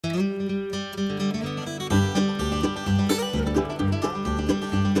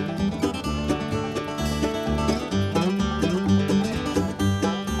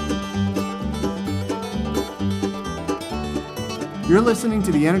You're listening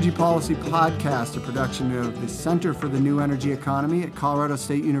to the Energy Policy Podcast, a production of the Center for the New Energy Economy at Colorado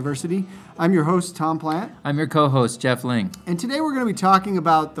State University. I'm your host, Tom Plant. I'm your co-host, Jeff Ling. And today we're going to be talking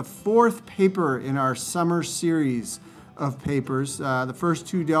about the fourth paper in our summer series of papers. The first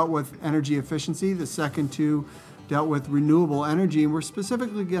two dealt with energy efficiency. The second two dealt with renewable energy. And we're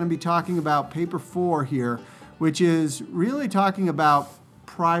specifically going to be talking about paper 4 here, which is really talking about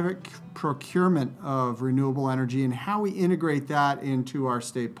private procurement of renewable energy and how we integrate that into our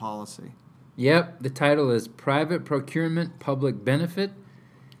state policy. Yep, the title is Private Procurement Public Benefit,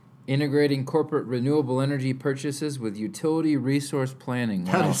 Integrating Corporate Renewable Energy Purchases with Utility Resource Planning.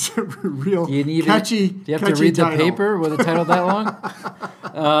 Wow. That is a real catchy Do you have to read title. The paper with a title that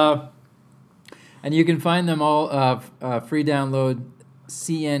long? And you can find them all free download,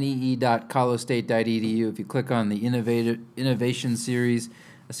 cnee.colostate.edu. If you click on the Innovation Series,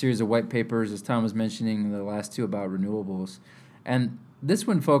 a series of white papers, as Tom was mentioning, the last two about renewables. And this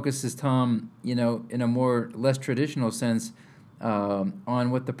one focuses, Tom, in a less traditional sense,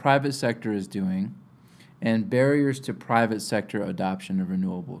 on what the private sector is doing and barriers to private sector adoption of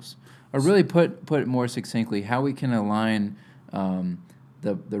renewables. Or really put it more succinctly, how we can align the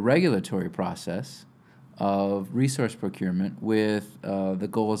regulatory process of resource procurement with the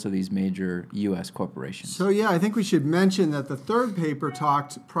goals of these major U.S. corporations. So, I think we should mention that the third paper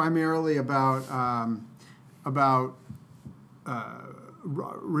talked primarily about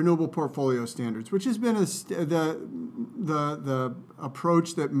renewable portfolio standards, which has been the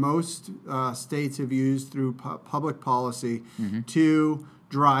approach that most states have used through public policy to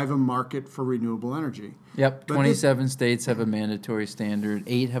drive a market for renewable energy. Yep, 27 states have a mandatory standard,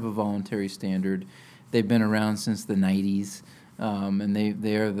 8 have a voluntary standard. They've been around since the 90s, and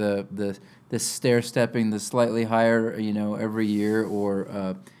they are the stair-stepping, the slightly higher, every year,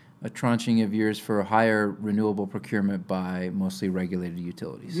 or a tranching of years for higher renewable procurement by mostly regulated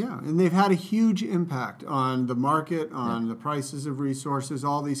utilities. Yeah, and they've had a huge impact on the market, on the prices of resources,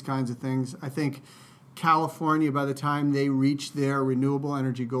 all these kinds of things. I think California, by the time they reach their renewable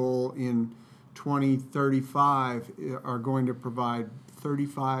energy goal in 2035, are going to provide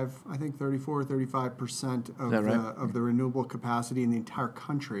 35% of the renewable capacity in the entire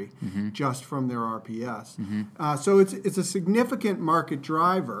country just from their RPS. So it's a significant market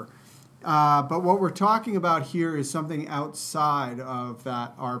driver. But what we're talking about here is something outside of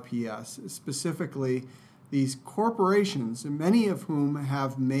that RPS, specifically these corporations, many of whom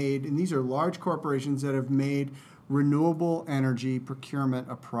have made, and these are large corporations that have made renewable energy procurement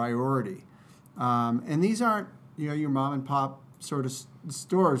a priority. And these aren't, your mom and pop sort of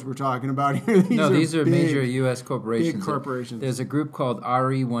stores we're talking about here. These are big, major U.S. corporations. Big corporations. There's a group called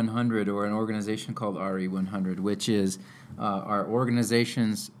RE100, or an organization called RE100, which is our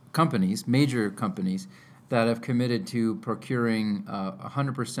organizations, companies, major companies, that have committed to procuring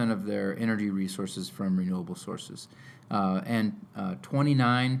 100% of their energy resources from renewable sources. And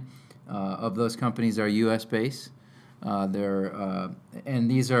 29 of those companies are U.S.-based.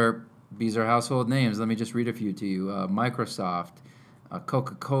 And these are household names. Let me just read a few to you. Microsoft,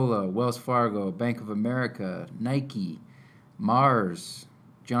 Coca-Cola, Wells Fargo, Bank of America, Nike, Mars,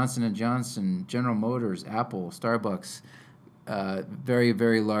 Johnson & Johnson, General Motors, Apple, Starbucks. Very,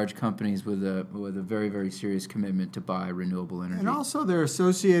 very large companies with a very, very serious commitment to buy renewable energy. And also they're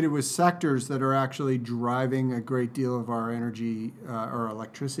associated with sectors that are actually driving a great deal of our energy or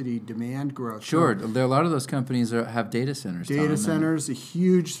electricity demand growth. Sure. A lot of those companies have data centers. Data centers, a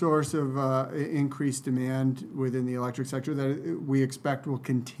huge source of increased demand within the electric sector that we expect will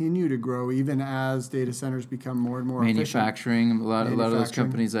continue to grow even as data centers become more and more manufacturing. efficient. A lot of those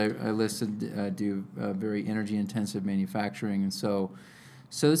companies I listed do very energy-intensive manufacturing. And so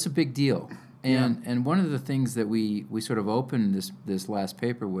it's a big deal. And one of the things that we sort of opened this last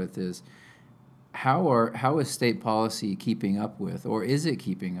paper with is how is state policy keeping up with, or is it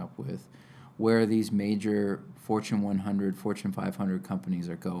keeping up with, where these major Fortune 100, Fortune 500 companies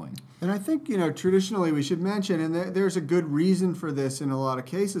are going? And I think, traditionally we should mention, and there's a good reason for this in a lot of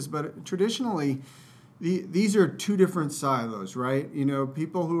cases, but traditionally these are two different silos, right?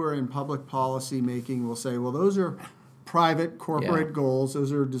 People who are in public policy making will say, well, those are private corporate goals.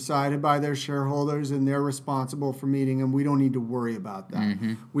 Those are decided by their shareholders, and they're responsible for meeting them. We don't need to worry about that.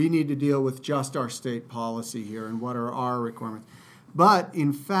 We need to deal with just our state policy here and what are our requirements. But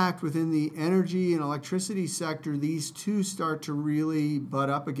in fact, within the energy and electricity sector, these two start to really butt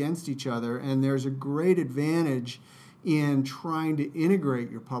up against each other, and there's a great advantage in trying to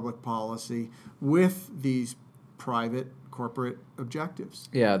integrate your public policy with these private corporate objectives.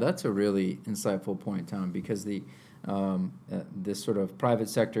 Yeah, that's a really insightful point, Tom, because this sort of private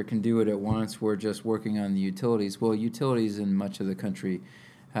sector can do it at once. We're just working on the utilities. Well, utilities in much of the country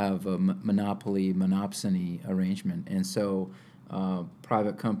have a monopsony arrangement, and so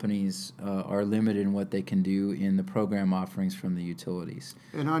private companies are limited in what they can do in the program offerings from the utilities.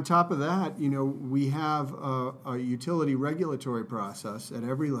 And on top of that, we have a utility regulatory process at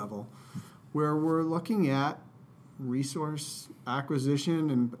every level where we're looking at resource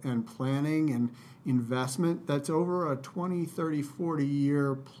acquisition and planning and investment that's over a 20, 30,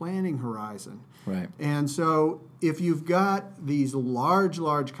 40-year planning horizon. Right. And so if you've got these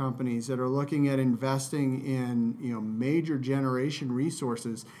large companies that are looking at investing in major generation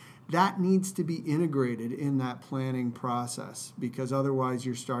resources, that needs to be integrated in that planning process, because otherwise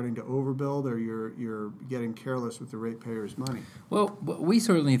you're starting to overbuild or you're getting careless with the ratepayers' money. Well, we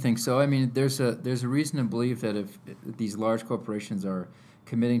certainly think so. I mean, there's a reason to believe that if these large corporations are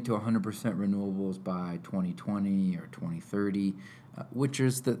committing to 100% renewables by 2020 or 2030, which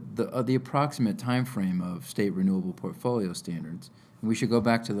is the approximate time frame of state renewable portfolio standards, and we should go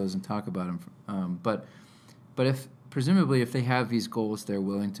back to those and talk about them. But if presumably, if they have these goals, they're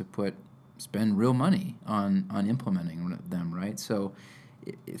willing to spend real money on implementing them, right? So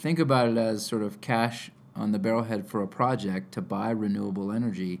think about it as sort of cash on the barrelhead for a project to buy renewable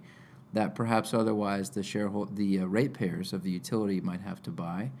energy that perhaps otherwise the ratepayers of the utility might have to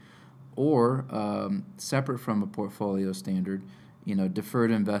buy, or separate from a portfolio standard,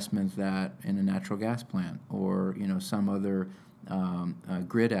 deferred investment that in a natural gas plant or some other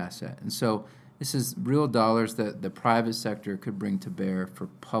grid asset. And so this is real dollars that the private sector could bring to bear for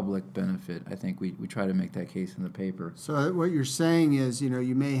public benefit. I think we try to make that case in the paper. So what you're saying is,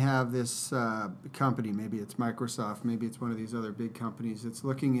 you may have this company, maybe it's Microsoft, maybe it's one of these other big companies that's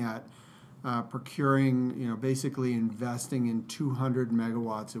looking at procuring, basically investing in 200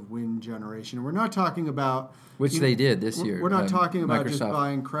 megawatts of wind generation. We're not talking about... Which they did this year. We're not talking about Microsoft. Just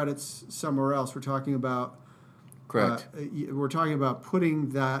buying credits somewhere else. We're talking about... Correct. We're talking about putting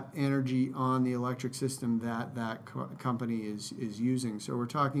that energy on the electric system that company is using. So we're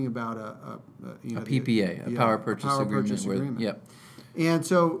talking about a PPA, a power purchase agreement. Yep. And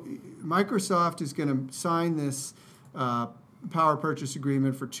so Microsoft is going to sign this power purchase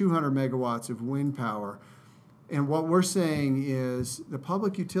agreement for 200 megawatts of wind power. And what we're saying is the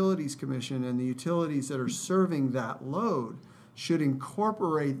Public Utilities Commission and the utilities that are serving that load should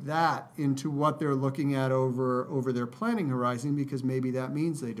incorporate that into what they're looking at over their planning horizon, because maybe that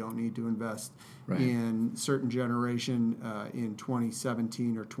means they don't need to invest in certain generation in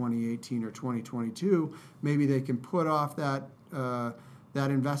 2017 or 2018 or 2022. Maybe they can put off that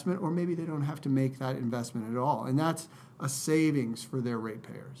investment, or maybe they don't have to make that investment at all. And that's a savings for their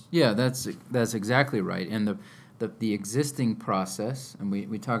ratepayers. Yeah, that's exactly right. And the existing process, and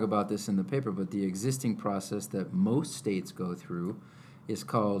we talk about this in the paper, but the existing process that most states go through is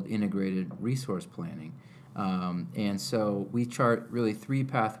called integrated resource planning. And so we chart really three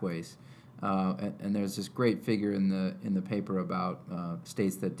pathways. And there's this great figure in the paper about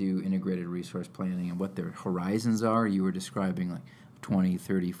states that do integrated resource planning and what their horizons are. You were describing like 20,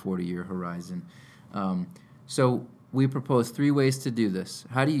 30, 40-year horizon. So we propose three ways to do this.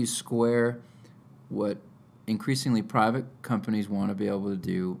 How do you square what increasingly private companies want to be able to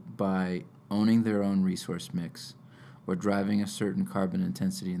do by owning their own resource mix or driving a certain carbon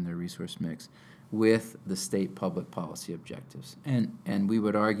intensity in their resource mix with the state public policy objectives? And we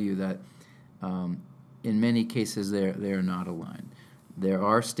would argue that in many cases they are not aligned. There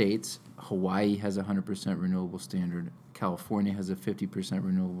are states, Hawaii has a 100% renewable standard, California has a 50%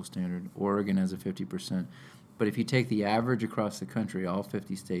 renewable standard, Oregon has a 50%. But if you take the average across the country, all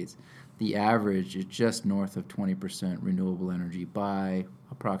 50 states, the average is just north of 20% renewable energy by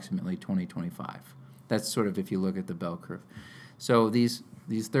approximately 2025. That's sort of if you look at the bell curve. So these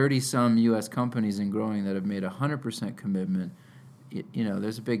 30-some U.S. companies and growing that have made a 100% commitment,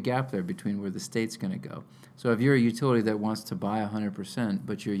 there's a big gap there between where the state's going to go. So if you're a utility that wants to buy 100%,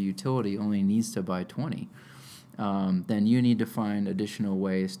 but your utility only needs to buy 20, then you need to find additional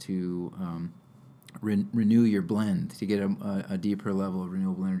ways to renew your blend, to get a deeper level of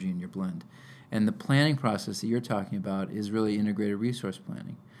renewable energy in your blend. And the planning process that you're talking about is really integrated resource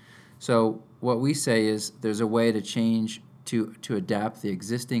planning. So what we say is there's a way to change, to adapt the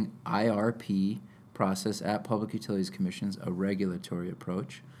existing IRP process at Public Utilities Commissions, a regulatory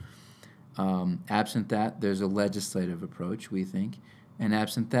approach. Absent that, there's a legislative approach, we think. And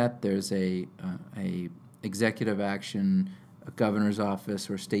absent that, there's a executive action, a governor's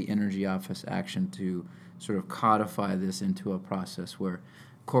office or state energy office action to sort of codify this into a process where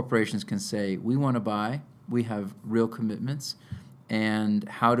corporations can say, we want to buy, we have real commitments, and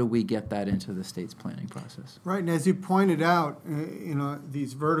how do we get that into the state's planning process? Right, and as you pointed out,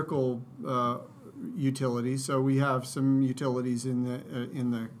 these vertical utilities. So we have some utilities in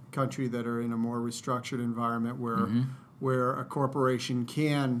the country that are in a more restructured environment where a corporation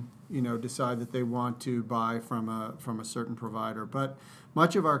can decide that they want to buy from a certain provider. But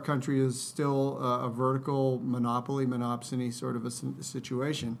much of our country is still a vertical monopsony sort of a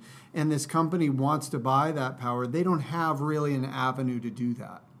situation, and this company wants to buy that power. They don't have really an avenue to do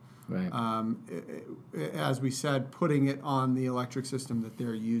that. Right. As we said, putting it on the electric system that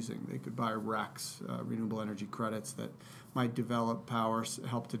they're using. They could buy RECs, renewable energy credits, that might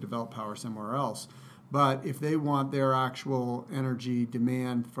help to develop power somewhere else. But if they want their actual energy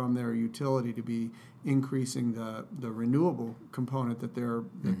demand from their utility to be increasing the renewable component that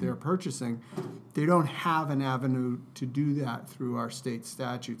they're purchasing, they don't have an avenue to do that through our state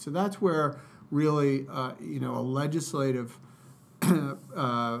statute. So that's where really a legislative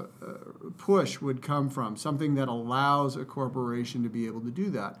push would come from, something that allows a corporation to be able to do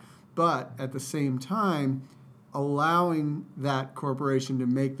that. But at the same time, allowing that corporation to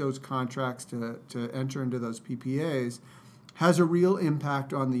make those contracts, to enter into those PPAs, has a real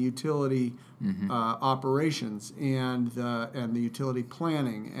impact on the utility operations and the utility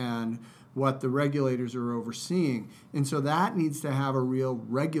planning and what the regulators are overseeing. And so that needs to have a real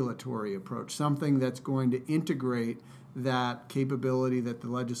regulatory approach, something that's going to integrate that capability that the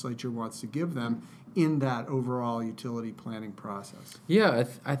legislature wants to give them in that overall utility planning process. Yeah,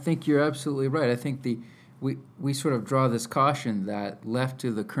 I think you're absolutely right. I think we sort of draw this caution that left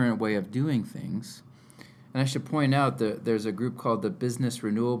to the current way of doing things. And I should point out that there's a group called the Business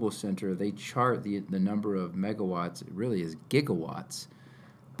Renewable Center. They chart the number of megawatts, it really is gigawatts,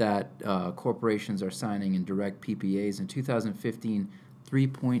 that corporations are signing in direct PPAs. In 2015,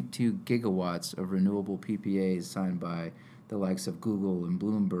 3.2 gigawatts of renewable PPAs signed by the likes of Google and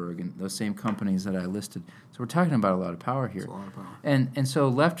Bloomberg and those same companies that I listed. So we're talking about a lot of power here. That's a lot of power. And so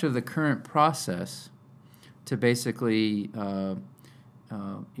left to the current process to basically,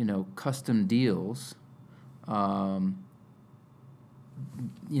 custom deals,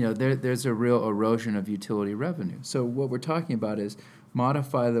 there's a real erosion of utility revenue. So what we're talking about is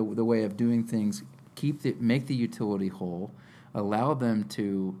modify the way of doing things, make the utility whole, allow them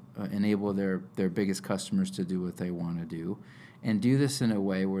to enable their biggest customers to do what they want to do, and do this in a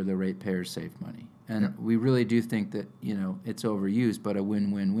way where the ratepayers save money. And we really do think that it's overused, but a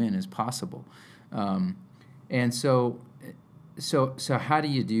win-win-win is possible. And so how do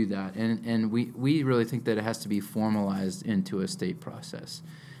you do that? And we really think that it has to be formalized into a state process,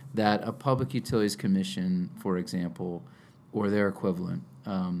 that a Public Utilities Commission, for example, or their equivalent,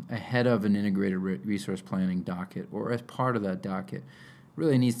 ahead of an integrated resource planning docket or as part of that docket,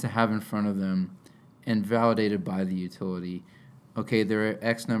 really needs to have in front of them and validated by the utility, okay, there are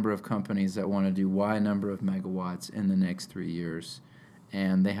X number of companies that want to do Y number of megawatts in the next 3 years,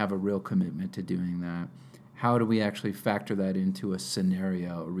 and they have a real commitment to doing that. How do we actually factor that into a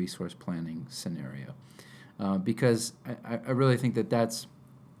resource planning scenario? Because I really think that this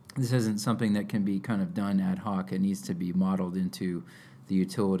isn't something that can be kind of done ad hoc. It needs to be modeled into the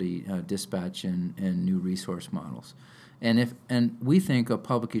utility dispatch and new resource models. And we think a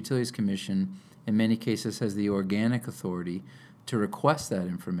Public Utilities Commission in many cases has the organic authority to request that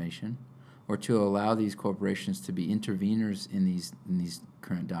information or to allow these corporations to be interveners in these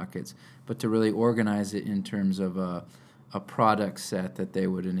current dockets, but to really organize it in terms of a product set that they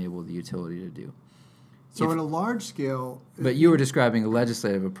would enable the utility to do. So in a large scale... But you were describing a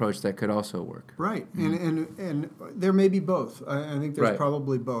legislative approach that could also work. Right, and there may be both. I think there's Right.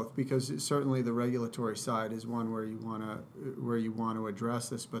 probably both, because certainly the regulatory side is one where you want to address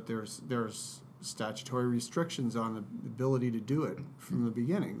this, but there's statutory restrictions on the ability to do it from the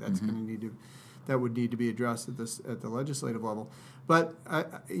beginning. That's that would need to be addressed at the legislative level. But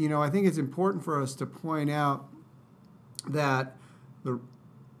I think it's important for us to point out that the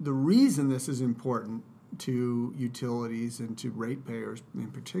reason this is important to utilities and to ratepayers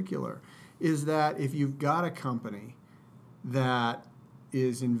in particular is that if you've got a company that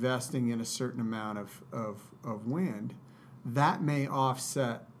is investing in a certain amount of wind, that may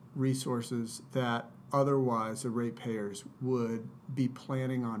offset resources that otherwise the ratepayers would be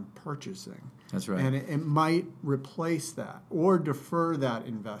planning on purchasing. That's right. And it might replace that or defer that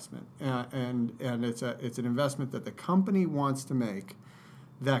investment. And it's an investment that the company wants to make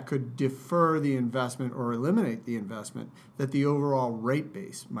that could defer the investment or eliminate the investment that the overall rate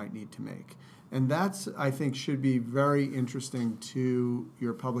base might need to make. And that's, I think, should be very interesting to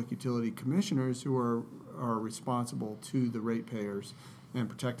your public utility commissioners who are responsible to the ratepayers and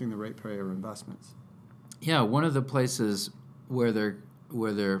protecting the ratepayer investments. Yeah, one of the places where there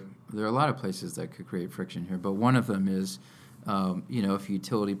are a lot of places that could create friction here, but one of them is, if a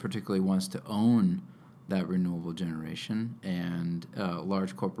utility particularly wants to own that renewable generation, and a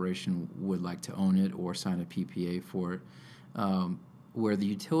large corporation would like to own it or sign a PPA for it, where the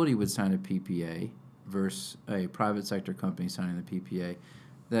utility would sign a PPA versus a private sector company signing the PPA,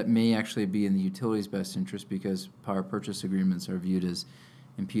 that may actually be in the utility's best interest, because power purchase agreements are viewed as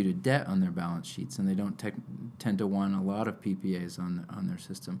imputed debt on their balance sheets, and they don't tend to want a lot of PPAs on their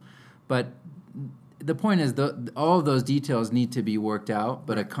system. But the point is, all of those details need to be worked out,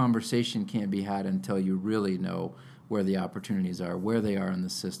 but a conversation can't be had until you really know where the opportunities are, where they are in the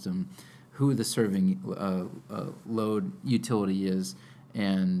system, who the serving load utility is,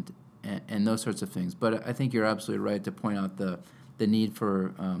 and those sorts of things. But I think you're absolutely right to point out the need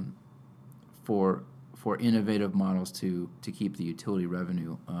for innovative models to keep the utility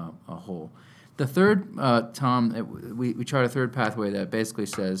revenue whole. The third, Tom, we chart a third pathway that basically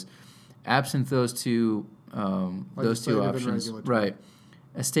says, absent those two options, right,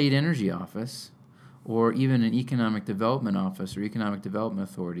 a state energy office or even an economic development office or economic development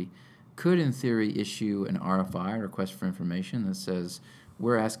authority could, in theory, issue an RFI, request for information, that says,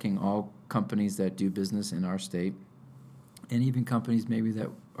 we're asking all companies that do business in our state, and even companies maybe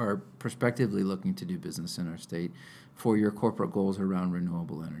that are prospectively looking to do business in our state, for your corporate goals around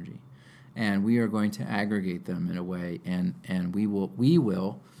renewable energy. And we are going to aggregate them in a way, and we will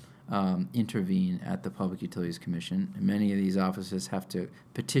intervene at the Public Utilities Commission. And many of these offices have to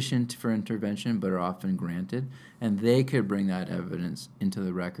petition for intervention, but are often granted, and they could bring that evidence into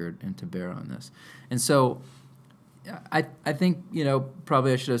the record and to bear on this. And so I think,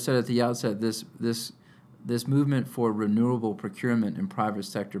 probably I should have said at the outset, this movement for renewable procurement and private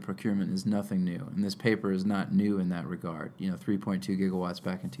sector procurement is nothing new, and this paper is not new in that regard, 3.2 gigawatts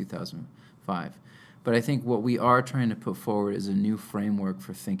back in 2005. But I think what we are trying to put forward is a new framework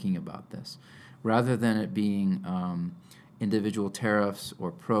for thinking about this, rather than it being individual tariffs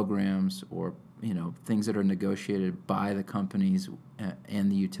or programs or things that are negotiated by the companies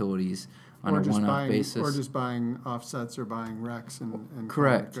and the utilities on a one-off basis. Or just buying offsets or buying RECs and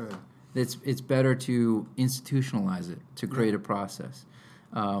correct. Good. It's better to institutionalize it, to create a process.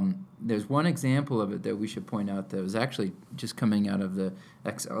 There's one example of it that we should point out that was actually just coming out of the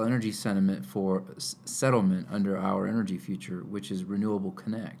XL Energy settlement for settlement under our energy future, which is Renewable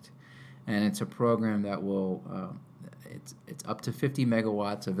Connect. And it's a program that will, it's up to 50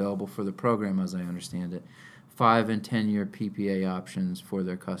 megawatts available for the program, as I understand it, 5 and 10-year PPA options for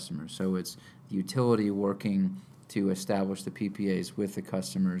their customers. So it's the utility working to establish the PPAs with the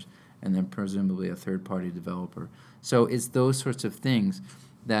customers, and then presumably a third-party developer. So it's those sorts of things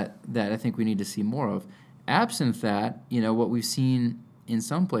that I think we need to see more of. Absent that, what we've seen in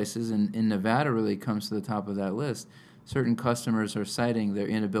some places, and in Nevada really comes to the top of that list, certain customers are citing their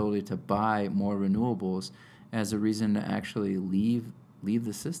inability to buy more renewables as a reason to actually leave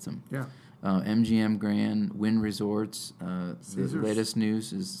the system. Yeah. MGM Grand, Wynn Resorts, the latest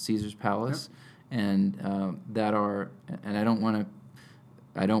news is Caesars Palace, yep. And I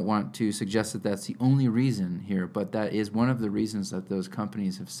don't want to suggest that that's the only reason here, but that is one of the reasons that those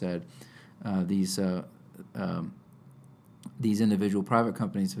companies have said, these individual private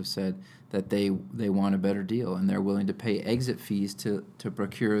companies have said that they want a better deal, and they're willing to pay exit fees to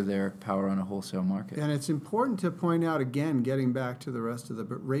procure their power on a wholesale market. And it's important to point out, again, getting back to the rest of the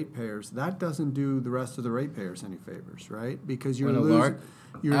ratepayers, that doesn't do the rest of the ratepayers any favors, right? Because you're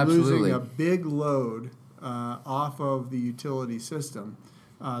losing a big load off of the utility system.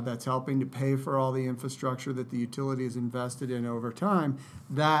 That's helping to pay for all the infrastructure that the utility has invested in over time.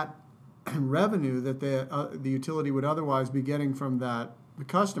 That revenue that the utility would otherwise be getting from the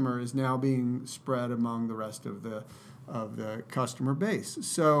customer is now being spread among the rest of the customer base.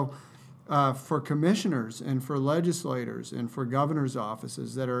 So for commissioners and for legislators and for governors'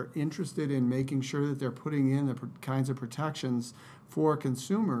 offices that are interested in making sure that they're putting in the kinds of protections for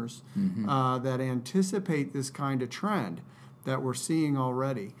consumers that anticipate this kind of trend that we're seeing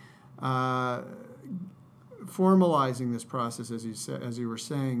already, formalizing this process, as you were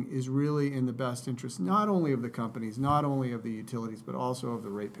saying, is really in the best interest not only of the companies, not only of the utilities, but also of the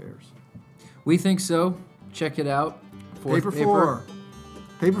ratepayers. We think so. Check it out. Paper 4,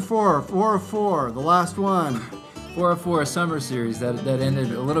 4 of 4, the last one. 4 of 4, a summer series that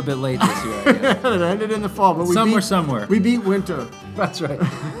ended a little bit late this year, I guess. It ended in the fall, but somewhere. We beat winter. That's right.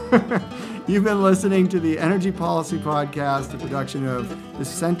 You've been listening to the Energy Policy Podcast, the production of the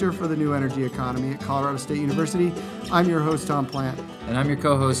Center for the New Energy Economy at Colorado State University. I'm your host, Tom Plant. And I'm your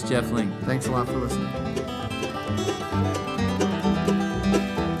co-host, Jeff Ling. Thanks a lot for listening.